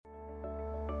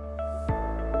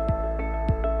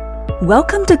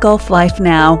Welcome to Gulf Life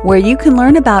Now, where you can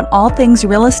learn about all things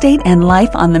real estate and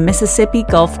life on the Mississippi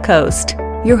Gulf Coast.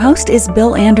 Your host is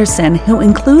Bill Anderson, who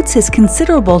includes his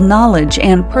considerable knowledge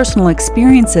and personal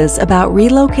experiences about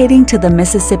relocating to the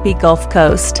Mississippi Gulf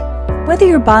Coast. Whether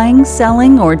you're buying,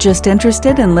 selling, or just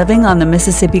interested in living on the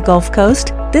Mississippi Gulf Coast,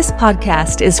 this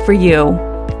podcast is for you.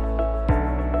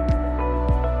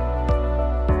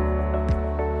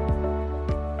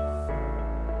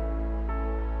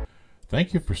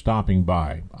 Thank you for stopping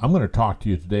by. I'm going to talk to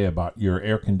you today about your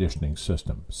air conditioning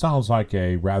system. Sounds like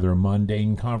a rather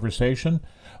mundane conversation,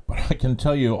 but I can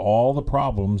tell you all the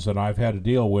problems that I've had to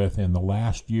deal with in the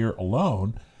last year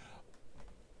alone,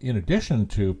 in addition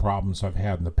to problems I've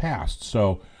had in the past.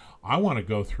 So I want to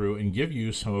go through and give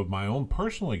you some of my own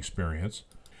personal experience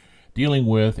dealing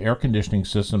with air conditioning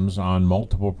systems on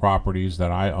multiple properties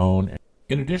that I own,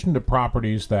 in addition to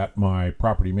properties that my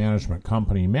property management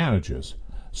company manages.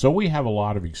 So we have a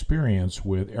lot of experience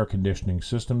with air conditioning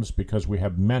systems because we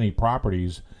have many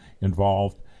properties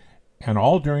involved, and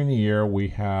all during the year we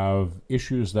have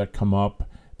issues that come up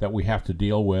that we have to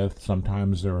deal with.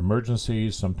 Sometimes they're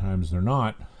emergencies, sometimes they're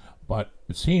not, but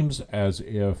it seems as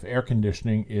if air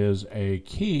conditioning is a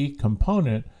key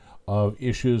component of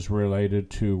issues related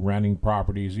to renting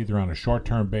properties either on a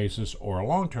short-term basis or a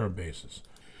long-term basis.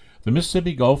 The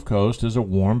Mississippi Gulf Coast is a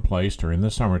warm place during the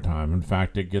summertime. In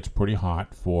fact, it gets pretty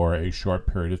hot for a short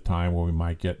period of time where we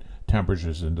might get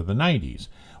temperatures into the 90s.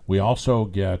 We also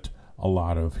get a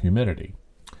lot of humidity.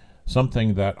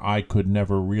 Something that I could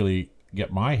never really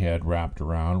get my head wrapped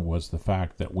around was the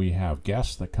fact that we have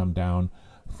guests that come down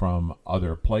from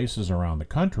other places around the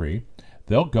country.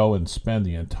 They'll go and spend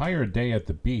the entire day at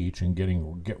the beach and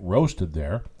get roasted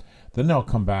there. Then they'll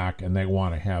come back and they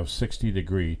want to have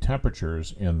 60-degree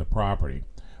temperatures in the property,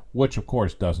 which of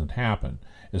course doesn't happen.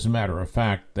 As a matter of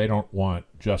fact, they don't want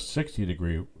just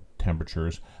 60-degree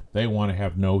temperatures. They want to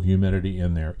have no humidity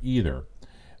in there either.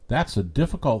 That's a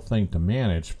difficult thing to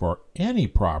manage for any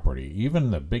property.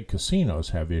 Even the big casinos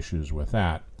have issues with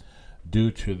that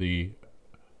due to the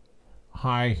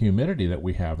high humidity that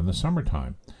we have in the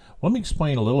summertime. Let me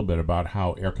explain a little bit about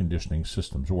how air conditioning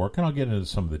systems work, and I'll get into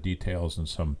some of the details and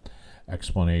some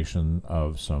explanation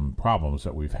of some problems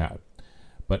that we've had.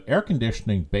 But air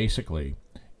conditioning basically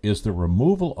is the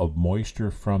removal of moisture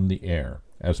from the air.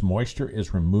 As moisture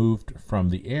is removed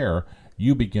from the air,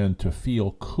 you begin to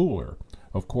feel cooler.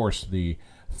 Of course, the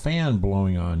fan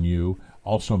blowing on you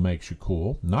also makes you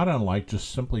cool, not unlike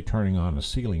just simply turning on a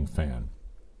ceiling fan.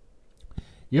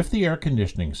 If the air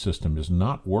conditioning system is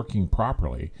not working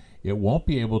properly, it won't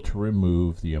be able to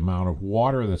remove the amount of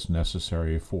water that's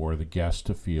necessary for the guests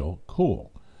to feel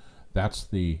cool. That's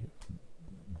the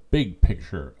big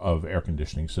picture of air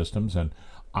conditioning systems, and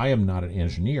I am not an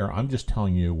engineer. I'm just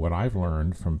telling you what I've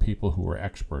learned from people who are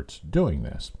experts doing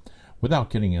this, without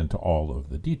getting into all of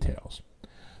the details.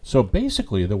 So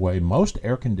basically, the way most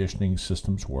air conditioning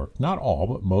systems work, not all,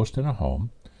 but most in a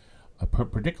home,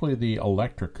 particularly the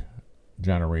electric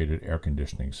generated air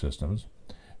conditioning systems,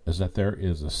 is that there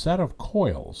is a set of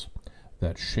coils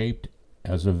that's shaped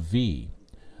as a V.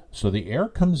 So the air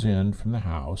comes in from the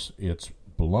house, it's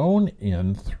blown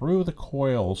in through the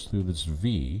coils through this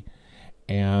V,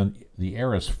 and the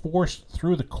air is forced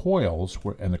through the coils,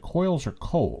 and the coils are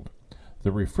cold.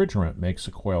 The refrigerant makes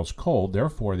the coils cold,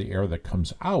 therefore the air that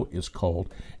comes out is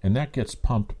cold, and that gets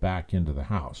pumped back into the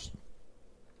house.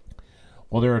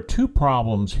 Well, there are two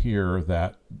problems here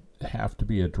that have to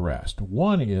be addressed.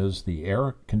 One is the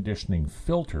air conditioning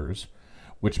filters,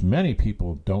 which many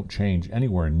people don't change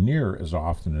anywhere near as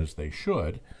often as they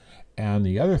should, and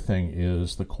the other thing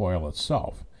is the coil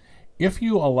itself. If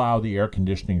you allow the air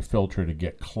conditioning filter to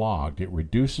get clogged, it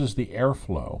reduces the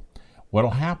airflow. What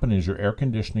will happen is your air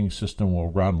conditioning system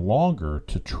will run longer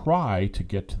to try to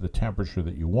get to the temperature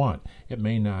that you want. It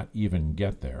may not even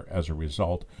get there as a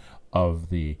result of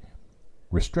the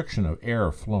restriction of air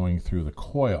flowing through the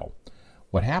coil.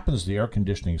 What happens, the air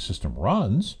conditioning system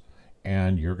runs,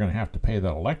 and you're going to have to pay that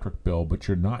electric bill, but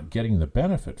you're not getting the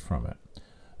benefit from it.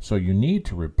 So you need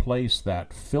to replace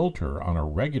that filter on a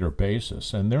regular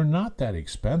basis, and they're not that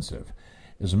expensive.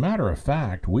 As a matter of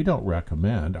fact, I don't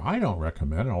recommend,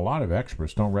 and a lot of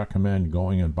experts don't recommend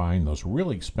going and buying those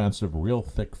really expensive, real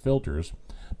thick filters,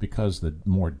 because the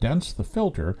more dense the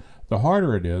filter, the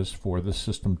harder it is for the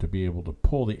system to be able to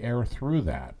pull the air through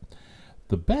that.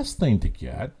 The best thing to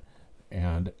get,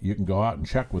 and you can go out and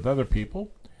check with other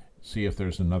people, see if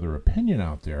there's another opinion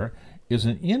out there, is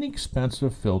an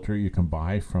inexpensive filter you can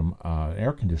buy from an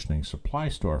air conditioning supply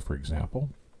store, for example.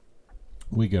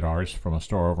 We get ours from a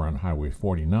store over on Highway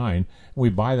 49, and we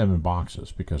buy them in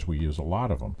boxes because we use a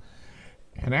lot of them.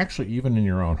 And actually, even in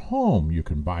your own home, you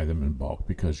can buy them in bulk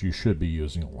because you should be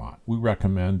using a lot. We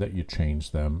recommend that you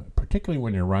change them, particularly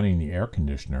when you're running the air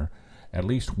conditioner, at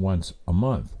least once a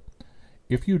month.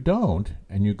 If you don't,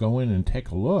 and you go in and take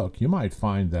a look, you might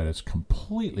find that it's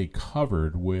completely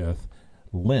covered with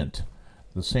lint.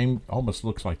 The same, almost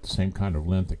looks like the same kind of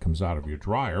lint that comes out of your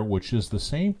dryer, which is the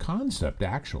same concept,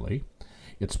 actually.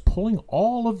 It's pulling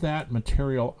all of that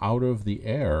material out of the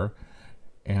air,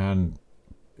 and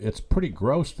it's pretty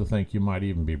gross to think you might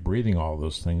even be breathing all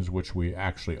those things, which we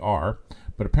actually are,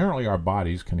 but apparently our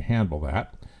bodies can handle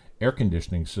that. Air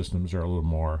conditioning systems are a little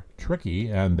more tricky,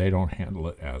 and they don't handle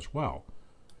it as well.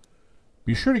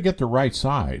 Be sure to get the right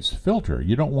size filter.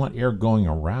 You don't want air going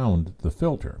around the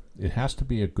filter. It has to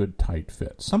be a good tight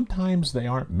fit. Sometimes they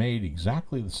aren't made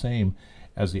exactly the same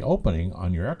as the opening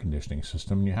on your air conditioning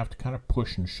system, and you have to kind of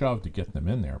push and shove to get them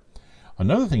in there.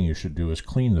 Another thing you should do is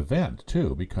clean the vent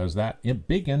too, because that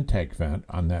big intake vent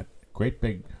on that great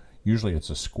big, usually it's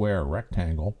a square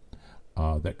rectangle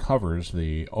that covers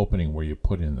the opening where you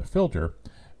put in the filter,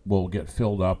 will get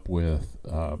filled up with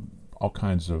all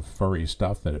kinds of furry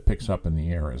stuff that it picks up in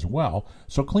the air as well.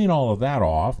 So clean all of that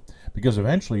off, because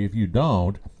eventually if you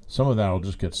don't, some of that will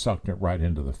just get sucked right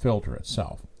into the filter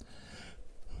itself.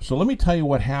 So let me tell you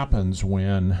what happens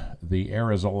when the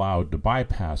air is allowed to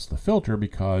bypass the filter,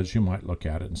 because you might look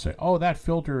at it and say, oh, that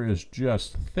filter is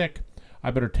just thick. I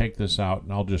better take this out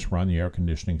and I'll just run the air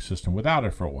conditioning system without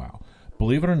it for a while.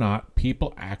 Believe it or not,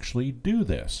 people actually do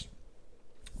this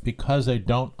because they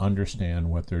don't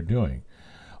understand what they're doing.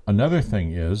 Another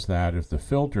thing is that if the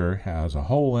filter has a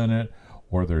hole in it,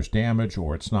 or there's damage,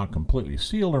 or it's not completely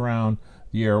sealed around,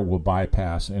 the air will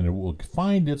bypass and it will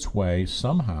find its way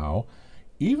somehow,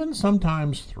 even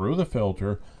sometimes through the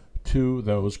filter, to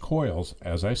those coils.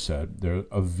 As I said, they're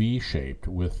a V-shaped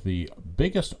with the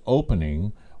biggest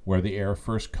opening where the air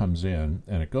first comes in,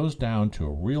 and it goes down to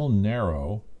a real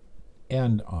narrow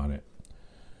end on it.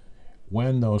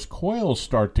 When those coils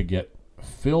start to get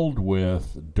filled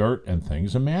with dirt and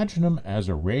things, imagine them as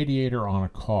a radiator on a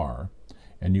car,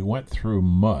 and you went through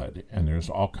mud, and there's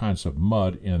all kinds of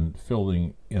mud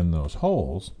filling in those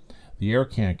holes. The air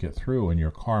can't get through and your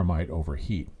car might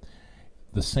overheat.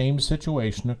 The same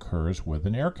situation occurs with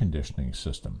an air conditioning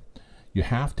system. You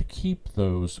have to keep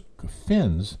those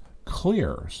fins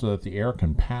clear so that the air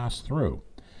can pass through.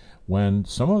 When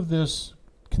some of this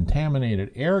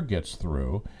contaminated air gets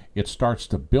through, it starts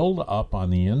to build up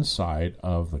on the inside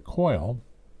of the coil,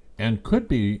 and could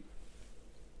be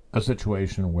a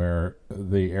situation where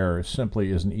the air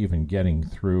simply isn't even getting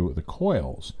through the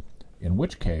coils, in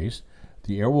which case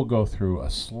the air will go through a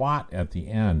slot at the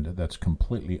end that's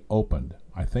completely opened.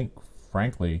 I think,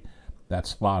 frankly, that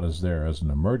slot is there as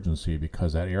an emergency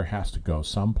because that air has to go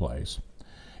someplace,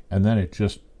 and then it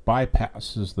just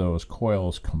bypasses those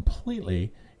coils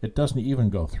completely. It doesn't even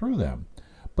go through them.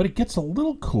 But it gets a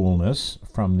little coolness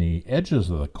from the edges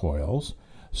of the coils,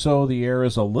 so the air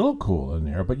is a little cool in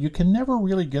there, but you can never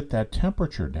really get that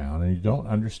temperature down, and you don't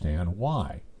understand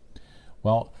why.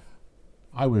 Well,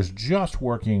 I was just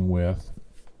working with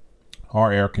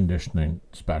our air conditioning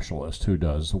specialist who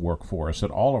does the work for us at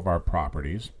all of our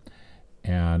properties,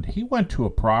 and he went to a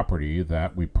property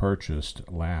that we purchased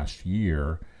last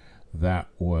year that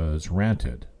was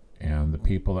rented. And the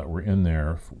people that were in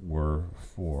there were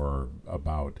for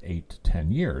about 8 to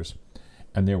 10 years.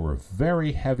 And they were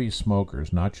very heavy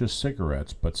smokers, not just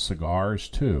cigarettes, but cigars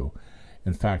too.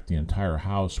 In fact, the entire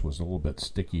house was a little bit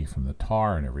sticky from the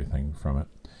tar and everything from it.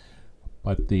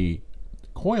 But the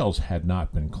coils had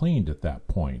not been cleaned at that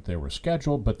point. They were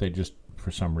scheduled, but they just, for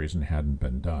some reason, hadn't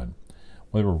been done.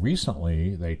 Well,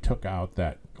 recently, they took out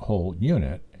that whole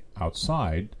unit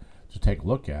outside to take a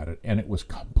look at it, and it was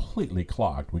completely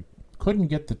clogged. We couldn't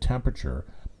get the temperature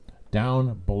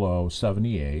down below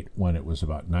 78 when it was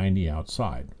about 90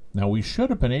 outside. Now, we should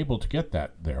have been able to get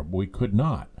that there, but we could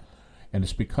not. And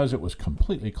it's because it was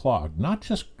completely clogged. Not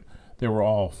just they were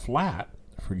all flat.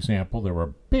 For example, there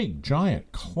were big,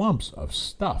 giant clumps of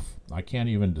stuff I can't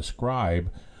even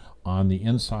describe on the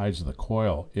insides of the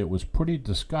coil. It was pretty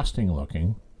disgusting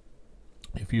looking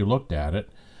if you looked at it.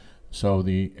 So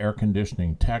the air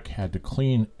conditioning tech had to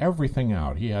clean everything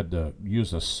out. He had to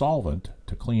use a solvent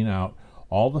to clean out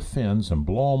all the fins and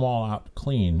blow them all out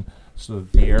clean so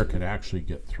that the air could actually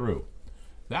get through.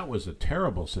 That was a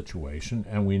terrible situation,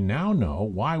 and we now know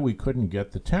why we couldn't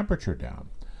get the temperature down.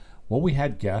 Well, we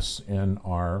had guests in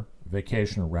our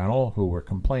vacation rental who were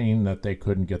complaining that they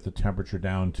couldn't get the temperature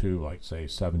down to, like, say,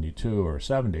 72 or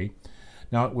 70.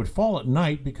 Now, it would fall at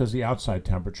night because the outside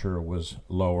temperature was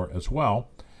lower as well,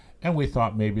 and we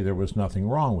thought maybe there was nothing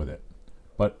wrong with it.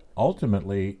 But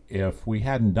ultimately, if we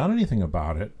hadn't done anything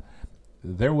about it,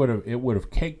 it would have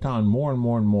caked on more and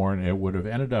more and more, and it would have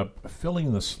ended up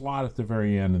filling the slot at the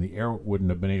very end, and the air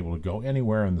wouldn't have been able to go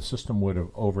anywhere, and the system would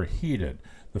have overheated.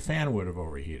 The fan would have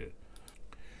overheated.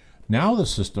 Now the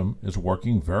system is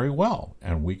working very well,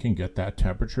 and we can get that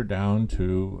temperature down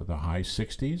to the high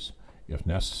 60s if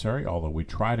necessary, although we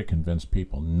try to convince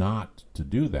people not to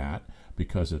do that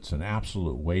because it's an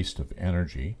absolute waste of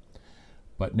energy.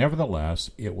 But nevertheless,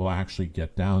 it will actually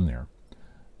get down there.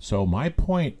 So my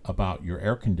point about your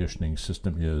air conditioning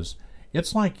system is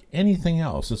it's like anything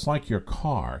else. It's like your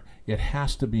car. It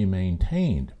has to be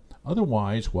maintained.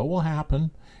 Otherwise, what will happen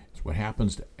is what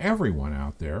happens to everyone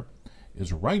out there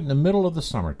is right in the middle of the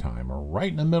summertime or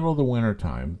right in the middle of the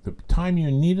wintertime, the time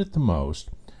you need it the most,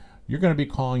 you're going to be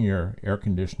calling your air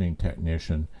conditioning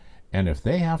technician, and if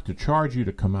they have to charge you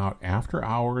to come out after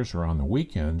hours or on the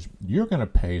weekends, you're going to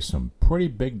pay some pretty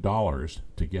big dollars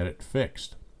to get it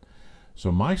fixed.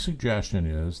 So my suggestion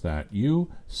is that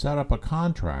you set up a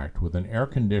contract with an air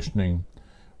conditioning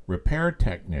repair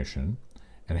technician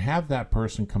and have that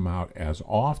person come out as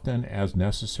often as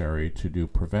necessary to do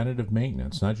preventative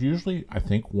maintenance. That's usually, I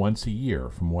think, once a year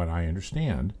from what I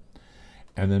understand.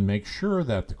 And then make sure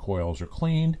that the coils are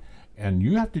cleaned, and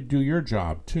you have to do your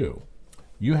job too.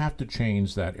 You have to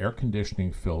change that air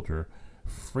conditioning filter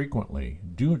frequently.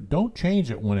 Don't change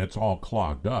it when it's all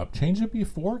clogged up. Change it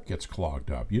before it gets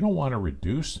clogged up. You don't want to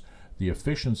reduce the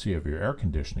efficiency of your air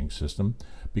conditioning system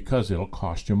because it'll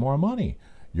cost you more money.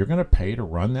 You're going to pay to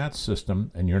run that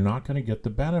system, and you're not going to get the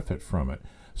benefit from it.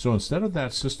 So instead of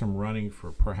that system running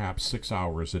for perhaps 6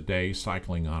 hours a day,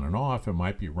 cycling on and off, it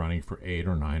might be running for 8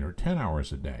 or 9 or 10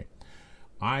 hours a day.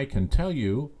 I can tell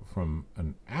you from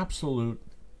an absolute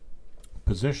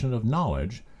position of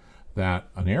knowledge that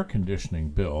an air conditioning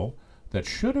bill that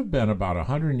should have been about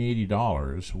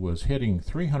 $180 was hitting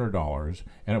 $300,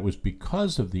 and it was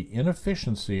because of the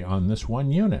inefficiency on this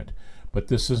one unit. But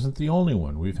this isn't the only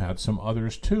one. We've had some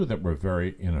others too that were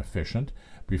very inefficient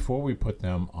before we put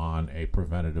them on a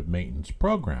preventative maintenance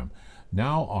program.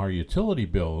 Now our utility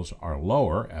bills are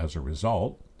lower as a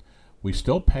result. We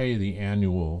still pay the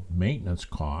annual maintenance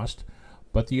cost,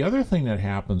 but the other thing that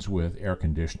happens with air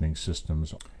conditioning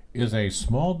systems is a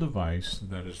small device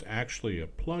that is actually a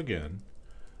plug-in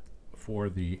for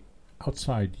the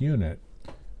outside unit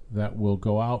that will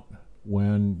go out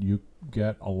when you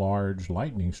get a large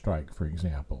lightning strike, for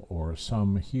example, or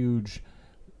some huge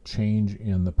change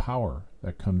in the power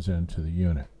that comes into the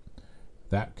unit.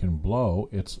 That can blow.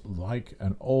 It's like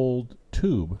an old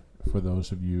tube, for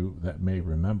those of you that may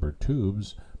remember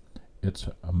tubes. It's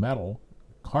a metal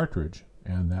cartridge,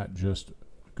 and that just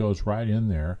goes right in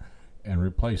there and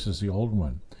replaces the old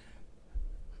one.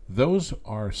 Those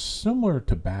are similar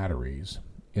to batteries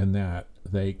in that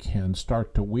they can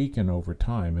start to weaken over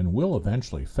time and will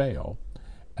eventually fail,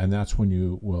 and that's when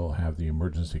you will have the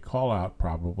emergency call out,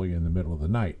 probably in the middle of the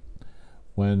night.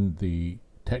 When the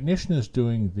technician is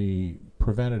doing the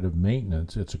preventative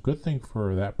maintenance, it's a good thing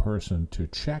for that person to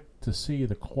check to see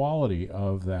the quality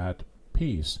of that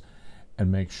piece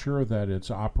and make sure that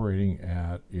it's operating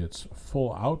at its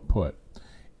full output.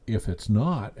 If it's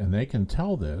not, and they can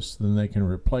tell this, then they can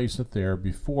replace it there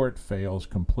before it fails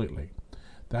completely.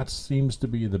 That seems to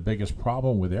be the biggest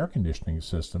problem with air conditioning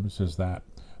systems, is that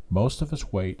most of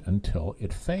us wait until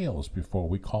it fails before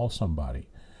we call somebody.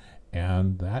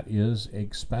 And that is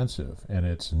expensive, and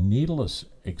it's needless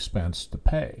expense to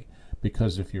pay,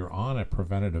 because if you're on a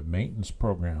preventative maintenance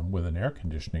program with an air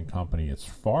conditioning company, it's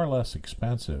far less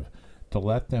expensive to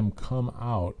let them come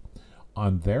out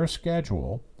on their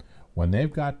schedule when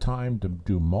they've got time to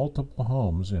do multiple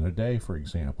homes in a day, for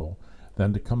example,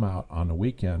 than to come out on the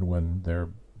weekend when they're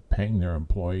paying their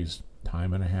employees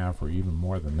time and a half or even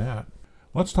more than that.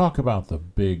 Let's talk about the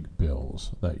big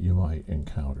bills that you might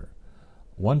encounter.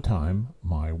 One time,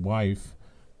 my wife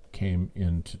came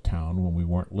into town when we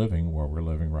weren't living where we're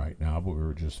living right now, but we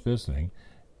were just visiting,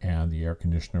 and the air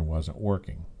conditioner wasn't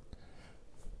working.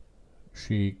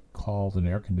 She called an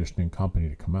air conditioning company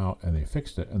to come out, and they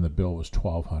fixed it, and the bill was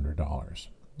 $1,200.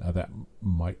 Now, that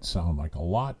might sound like a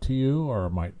lot to you, or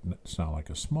it might sound like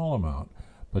a small amount,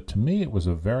 but to me it was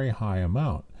a very high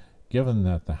amount, given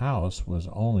that the house was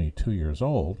only 2 years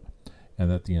old and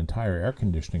that the entire air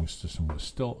conditioning system was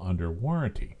still under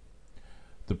warranty.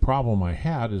 The problem I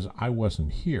had is I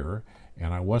wasn't here,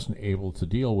 and I wasn't able to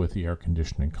deal with the air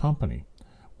conditioning company.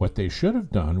 What they should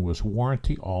have done was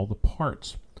warranty all the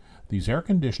parts. These air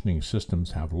conditioning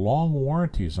systems have long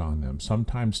warranties on them,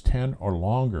 sometimes 10 or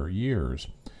longer years,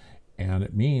 and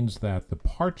it means that the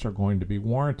parts are going to be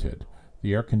warranted.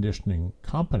 the air conditioning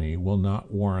company will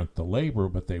not warrant the labor,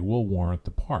 but they will warrant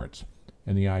the parts.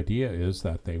 And the idea is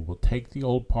that they will take the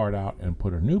old part out and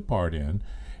put a new part in,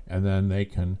 and then they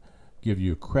can give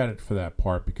you credit for that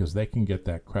part because they can get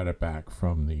that credit back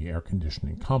from the air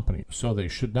conditioning company. So they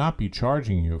should not be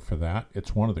charging you for that.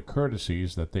 It's one of the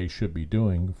courtesies that they should be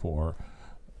doing for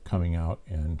coming out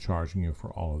and charging you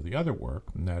for all of the other work,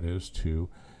 and that is to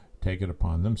take it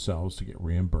upon themselves to get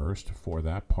reimbursed for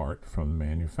that part from the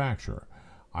manufacturer.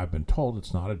 I've been told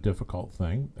it's not a difficult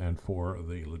thing, and for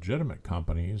the legitimate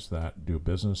companies that do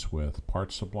business with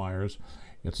parts suppliers,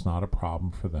 it's not a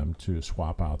problem for them to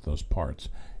swap out those parts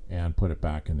and put it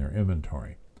back in their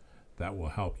inventory. That will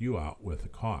help you out with the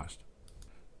cost.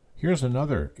 Here's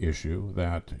another issue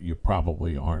that you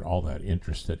probably aren't all that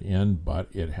interested in, but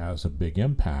it has a big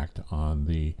impact on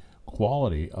the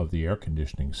quality of the air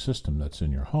conditioning system that's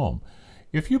in your home.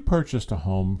 If you purchased a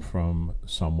home from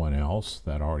someone else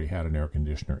that already had an air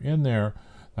conditioner in there,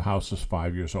 the house is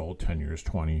 5 years old, 10 years,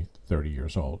 20, 30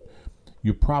 years old,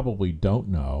 you probably don't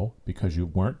know, because you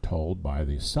weren't told by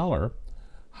the seller,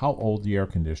 how old the air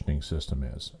conditioning system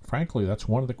is. Frankly, that's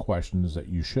one of the questions that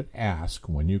you should ask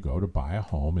when you go to buy a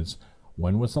home is,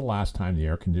 when was the last time the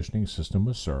air conditioning system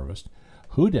was serviced,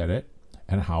 who did it,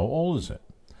 and how old is it?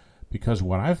 Because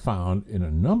what I've found in a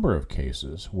number of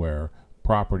cases where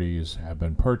properties have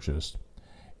been purchased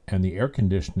and the air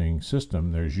conditioning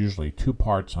system, there's usually two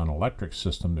parts on an electric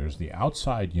system. There's the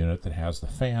outside unit that has the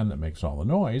fan that makes all the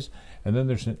noise, and then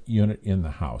there's a unit in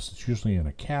the house. It's usually in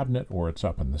a cabinet or it's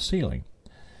up in the ceiling.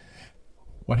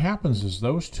 What happens is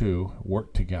those two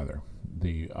work together.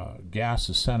 The gas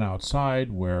is sent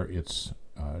outside where it's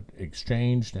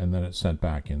exchanged, and then it's sent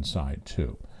back inside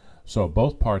too. So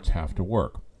both parts have to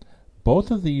work.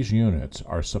 Both of these units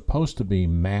are supposed to be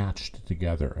matched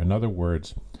together. In other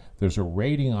words, there's a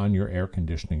rating on your air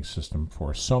conditioning system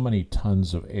for so many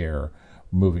tons of air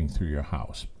moving through your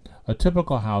house. A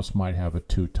typical house might have a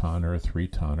 2-ton or a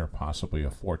 3-ton or possibly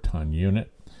a 4-ton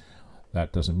unit.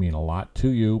 That doesn't mean a lot to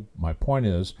you. My point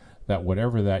is that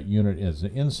whatever that unit is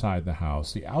inside the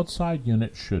house, the outside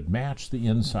unit should match the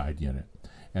inside unit.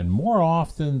 And more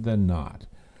often than not,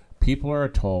 people are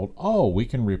told, oh, we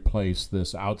can replace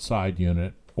this outside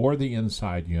unit or the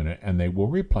inside unit, and they will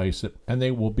replace it, and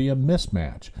they will be a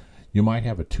mismatch. You might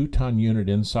have a 2-ton unit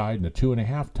inside and a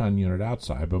 2.5-ton unit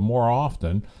outside, but more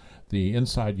often the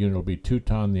inside unit will be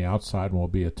 2-ton, the outside will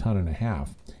be 1.5 tons.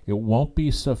 It won't be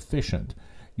sufficient.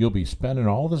 You'll be spending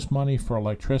all this money for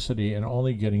electricity and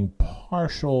only getting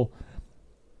partial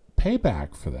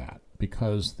payback for that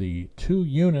because the two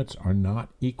units are not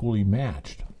equally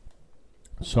matched.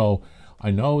 So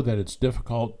I know that it's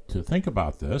difficult to think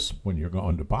about this when you're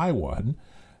going to buy one,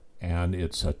 and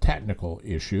it's a technical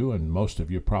issue, and most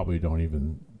of you probably don't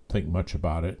even think much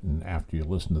about it, and after you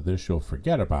listen to this, you'll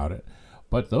forget about it.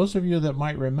 But those of you that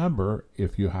might remember,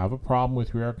 if you have a problem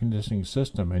with your air conditioning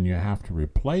system and you have to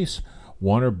replace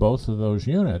one or both of those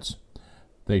units,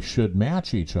 they should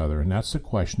match each other, and that's the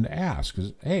question to ask.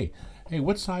 Is, hey,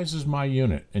 what size is my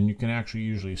unit? And you can actually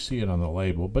usually see it on the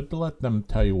label, but to let them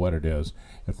tell you what it is.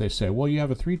 If they say, well, you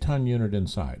have a 3-ton unit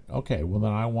inside. Okay, well,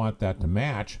 then I want that to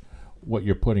match what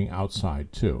you're putting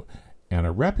outside too. And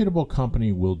a reputable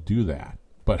company will do that.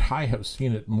 But I have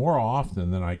seen it more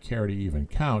often than I care to even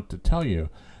count to tell you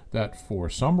that for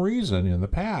some reason in the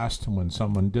past, when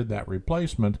someone did that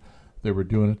replacement, they were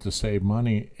doing it to save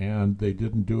money, and they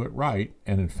didn't do it right.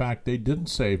 And in fact, they didn't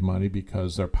save money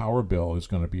because their power bill is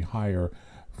going to be higher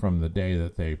from the day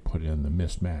that they put in the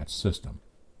mismatched system.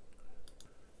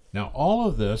 Now, all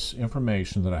of this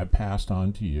information that I passed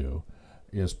on to you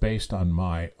is based on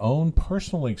my own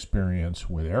personal experience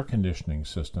with air conditioning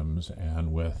systems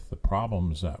and with the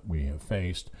problems that we have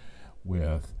faced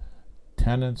with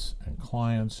tenants and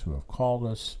clients who have called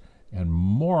us. And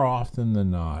more often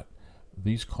than not,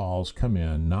 these calls come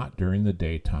in not during the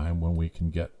daytime when we can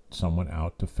get someone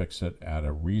out to fix it at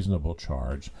a reasonable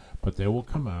charge, but they will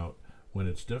come out when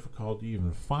it's difficult to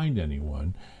even find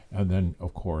anyone, and then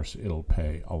of course you'll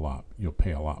pay a lot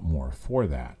more for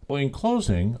that. Well, in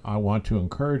closing, I want to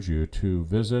encourage you to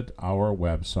visit our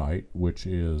website, which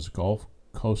is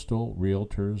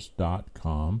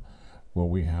gulfcoastalrealtors.com, where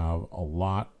we have a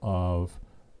lot of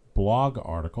blog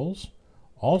articles.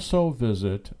 Also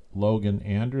visit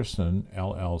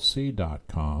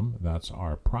LoganAndersonLLC.com. That's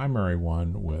our primary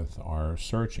one with our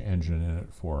search engine in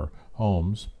it for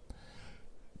homes.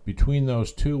 Between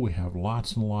those two, we have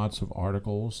lots and lots of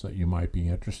articles that you might be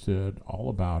interested, all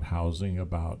about housing,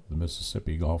 about the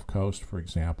Mississippi Gulf Coast, for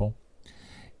example.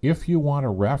 If you want a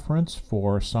reference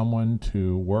for someone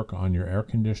to work on your air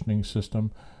conditioning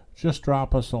system, just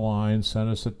drop us a line, send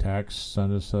us a text,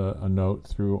 send us a note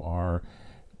through our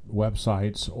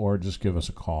websites, or just give us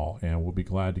a call, and we'll be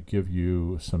glad to give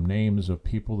you some names of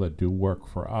people that do work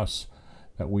for us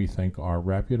that we think are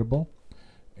reputable.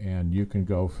 And you can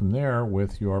go from there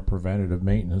with your preventative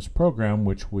maintenance program,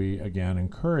 which we again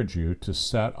encourage you to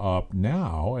set up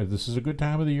now. This is a good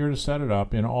time of the year to set it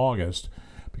up in August,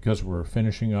 because we're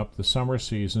finishing up the summer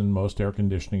season. Most air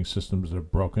conditioning systems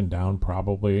have broken down,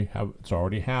 it's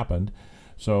already happened.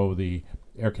 So the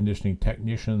air conditioning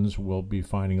technicians will be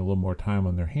finding a little more time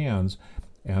on their hands,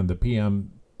 and the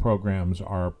PM programs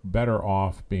are better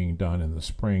off being done in the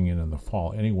spring and in the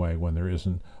fall anyway, when there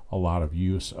isn't a lot of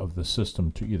use of the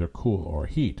system to either cool or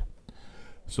heat.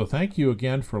 So thank you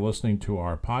again for listening to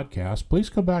our podcast. Please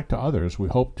come back to others. We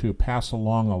hope to pass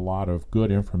along a lot of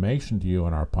good information to you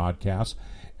in our podcast,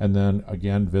 and then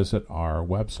again visit our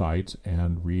websites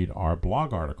and read our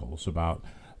blog articles about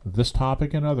this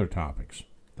topic and other topics.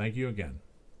 Thank you again.